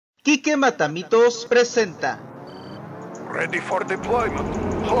Quique Matamitos presenta Ready for deployment.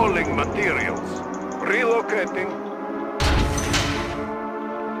 Hauling materials. Relocating.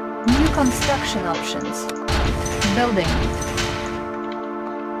 New construction options. Building.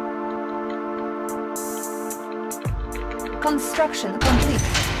 Construction complete.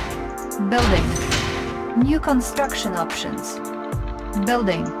 Building. New construction options.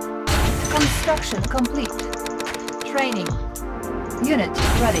 Building. Construction complete. Training. Unit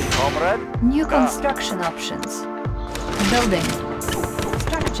ready. Comrade. New construction options. Building.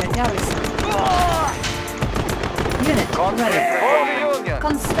 Structure garrison. Unit ready.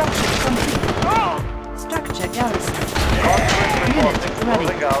 Construction complete. Structure garrison. Unit ready.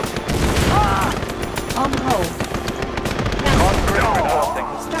 Moving out. On hold. Conscript reporting.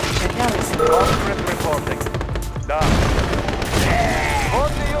 Structure garrison. Conscript reporting. Done. For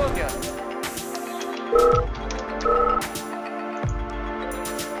the Union.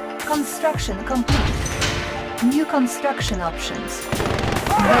 Construction complete. New construction options.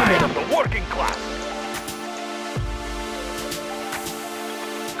 Pride of Building. the working class.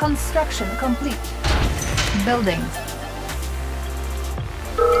 Construction complete. Building.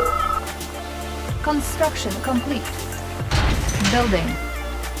 Construction complete. Building.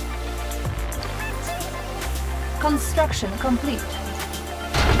 Construction complete.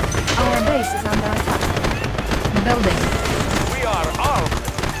 Our base is under attack. Building. We are armed.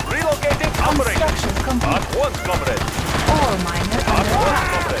 Relocating operation. Construction complete. At once, comrade. All miners At under once,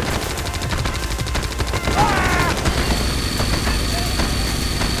 attack. comrade.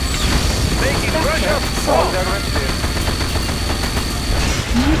 Making Russia strong.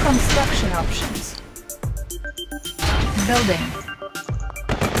 New construction options. Building.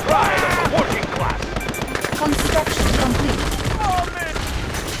 Pride of the working class. Construction complete.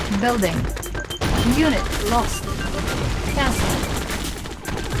 Building. Unit lost. Cancel.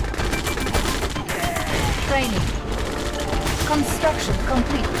 Training. Construction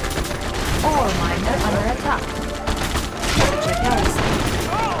complete. All miner under attack. Structure garrison.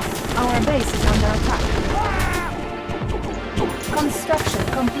 Our base is under attack. Construction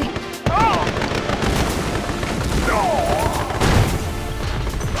complete.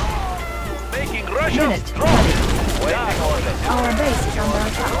 Making Russia Unit strong. ready. Waiting orders. Our base is under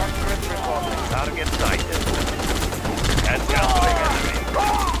attack. Target sighted. Encountering enemy.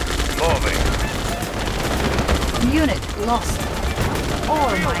 Moving. Unit lost.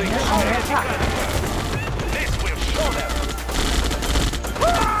 All miners under attack. This will show them.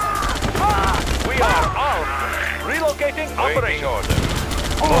 We are armed. Relocating operation order.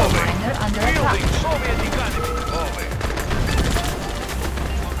 All miner under attack. Fielding Soviet economy. Moving.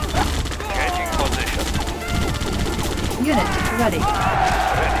 Changing position. Unit ready.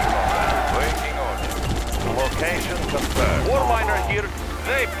 Ready. Waiting order. Location confirmed. War miner here.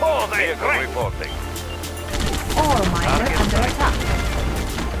 They pause. Vehicle reporting. All miner under attack.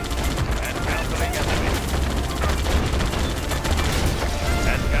 Encountering enemy.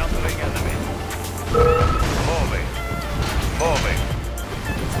 Encountering enemy. Moving. Moving.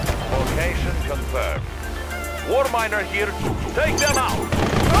 Location confirmed. War miner here. Take them out.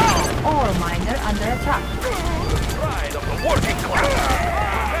 All miner under attack. Pride of the working class.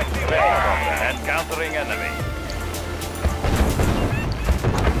 Encountering enemy.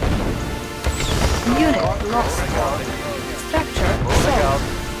 Unit lost. Structure sold.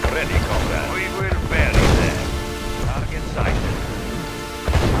 Ready, comrade. We will bury them. Target sighted.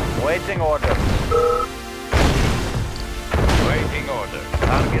 Waiting order. Waiting order.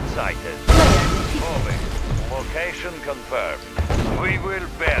 Target sighted. Player defeated. Moving. Location confirmed. We will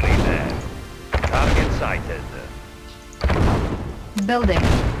bury them. Target sighted. Building.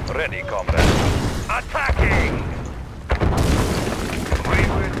 Ready, comrade. Attacking! We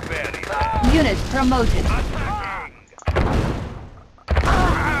will bury them. Unit promoted. Attacking!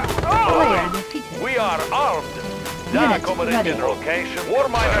 Player defeated. We are armed. Unit Accommodated ready. location. War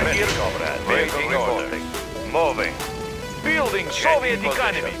miner here, comrade. Waiting reporting. Moving. Building Soviet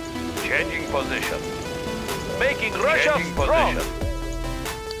economy. Changing position. Making Russia strong.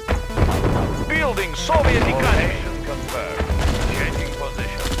 Building Soviet economy. Confirmed. Changing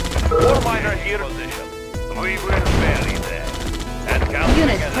position. War miner here. Position. We will bury them. Encountering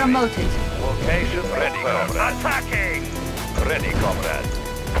Unit enemy. promoted. Location ready, comrade. Attacking! Ready, comrade.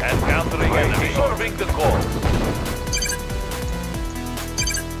 Encountering enemy. Absorbing the call.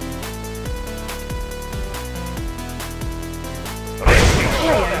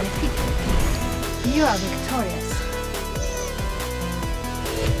 Player defeated. You are victorious.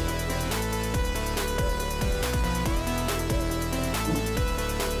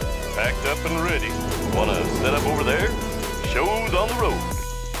 Packed up and ready. Wanna set up over there? Show's on the road.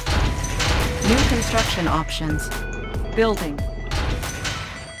 New construction options. Building.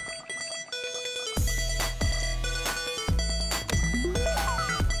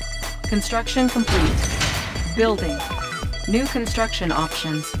 Construction complete. Building. New construction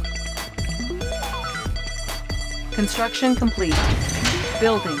options. Construction complete.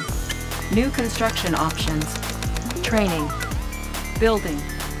 Building. New construction options. Training. Building.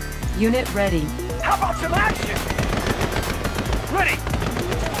 Unit ready. How about some action? Ready!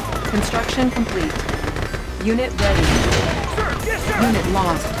 Construction complete. Unit ready. Sir, yes, sir! Unit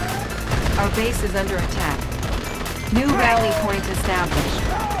lost. Our base is under attack. New rally point established.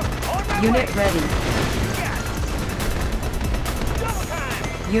 On my Unit way. ready. Double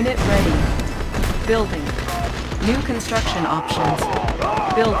time! Unit ready. Building. New construction options.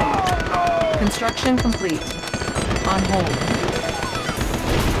 Building. Construction complete. On hold.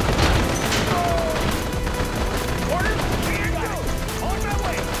 Orders? On my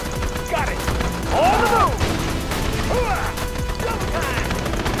way! Got it! On the move! Hooah! Double time!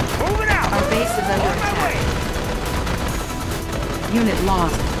 Moving out! Our base is under On my attack. way! Unit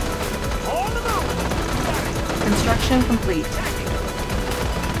lost. On the move! Got it! Construction complete.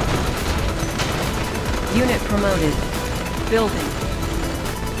 Unit promoted. Building.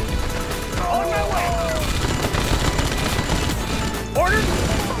 On my way! Orders?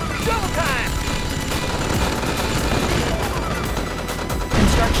 Double time!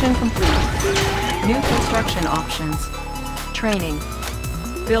 Construction complete. New construction options. Training.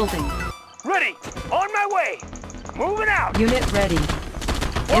 Building. Ready! On my way! Moving out! Unit ready.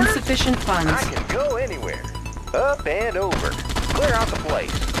 Insufficient funds. I can go anywhere. Up and over. Clear out the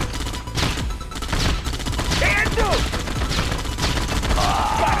place. And do!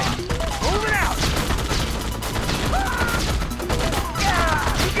 Got it! Moving out!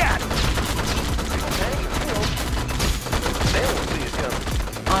 You got it! They won't see us coming.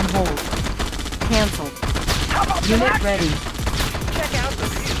 On hold. Cancelled. How about some Unit action? ready. Check out the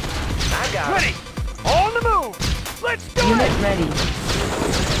view. I got Ready! On the move! Let's do Unit it! ready.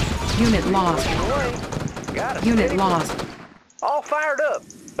 Unit lost. it. Away. Got a Unit steady lost. flow. All fired up.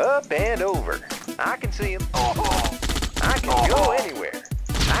 Up and over. I can see him. I can go anywhere.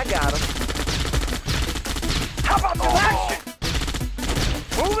 I got him. How about some action?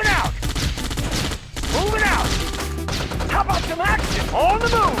 Moving out! Moving out! How about some action? On the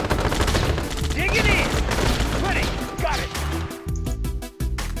move! Digging in! Ready! Got it!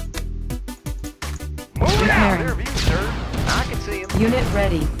 Moving out! Clear view, sir. I can see him. Unit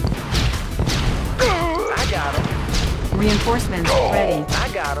ready. I got him. Reinforcements ready. I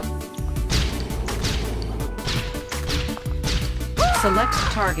got him. Select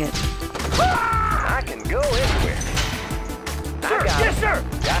target. I can go anywhere. Sir, I got yes, him. sir!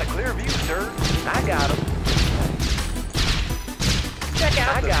 Got a clear view, sir. I got him. Check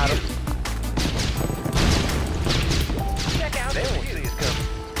out I got him. Check out they won't see us coming.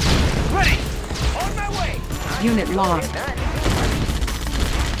 Ready! On my way! Unit lost.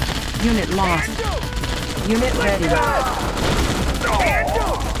 Unit lost. And do! Unit ready. And do!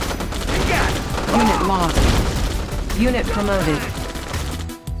 You got it! Unit lost. Unit promoted.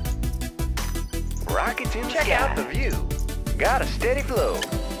 Rockets in Check out the view. Got a steady flow.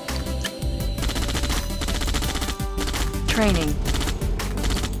 Training.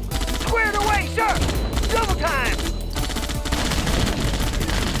 Squared away, sir! Double time!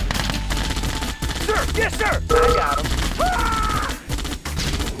 Sir, yes, sir! I got him.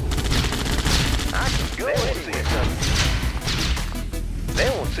 I can go They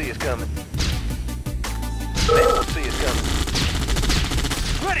won't see us coming. They won't see us coming.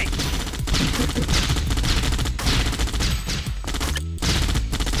 Ready!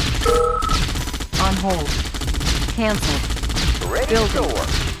 On hold. Cancelled. Ready to Building. soar.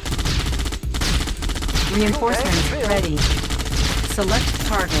 Reinforcements ready. Select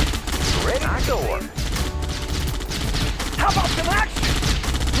target. Ready to soar. How about some action?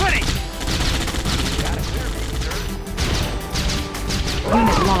 Ready! Got a clear view, sir.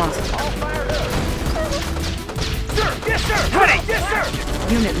 Unit lost. All fired up. Sir, yes, sir! Ready, yes, sir!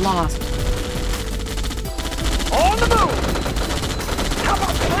 Unit lost. On the move! How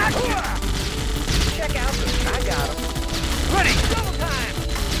about some action? Check out the... I got him. Ready! Double time!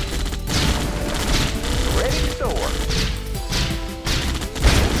 Ready to soar.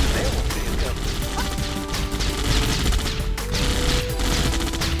 They won't see us coming.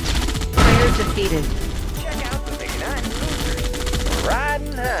 Player defeated. Check out the igniting boosters.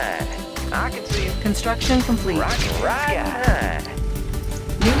 Riding high. I can see him. Construction complete. Riding high.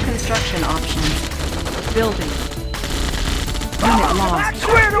 New construction options. Building. Unit lost.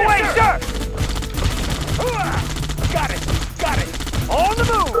 Squared away, sir! Hooah! Got it! Got it! On the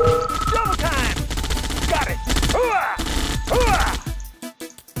move! Double time!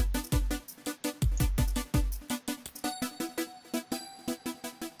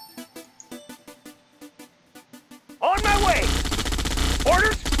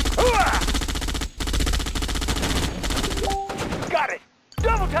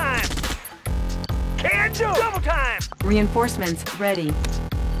 Reinforcements ready.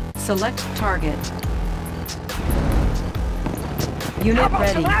 Select target. How Unit about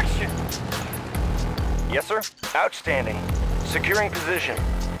ready. some action? Yes, sir. Outstanding. Securing position.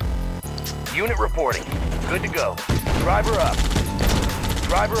 Unit reporting. Good to go. Driver up.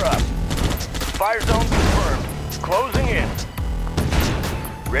 Driver up. Fire zone confirmed. Closing in.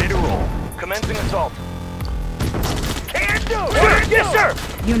 Ready to roll. Commencing assault. Can do! Yes, sir!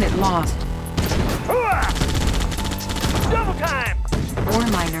 Unit lost. Hooah! Double time! Ore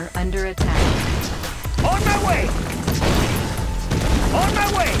miner under attack. On my way! On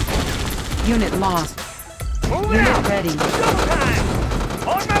my way! Unit lost. Moving Unit out! ready. Double time!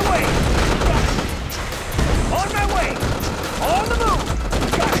 On my way! Got it! On my way! On the move!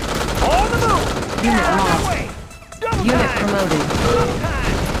 Got it! On the move! Unit on lost. my way! Double Unit time! promoted. Double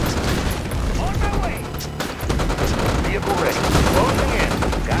time! On my way! Vehicle ready. Closing in.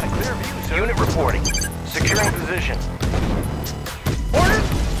 Got a clear view, sir. Unit reporting. Securing position. Orders!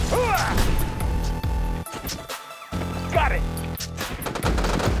 Hooah! Got it!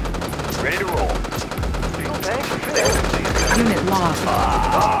 Ready to roll. Fuel tanks are filled. Unit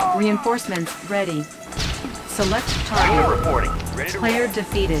lost. Reinforcements ready. Select Unit target. reporting. Ready to Player roll.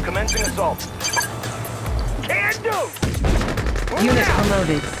 defeated. Commencing assault. Can do! Moving Unit out!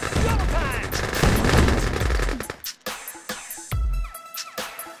 promoted. Double time!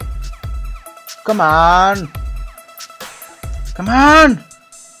 Come on! Come on!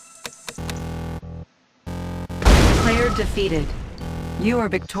 Player defeated. You are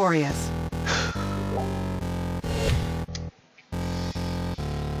victorious.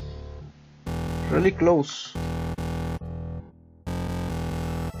 Really close.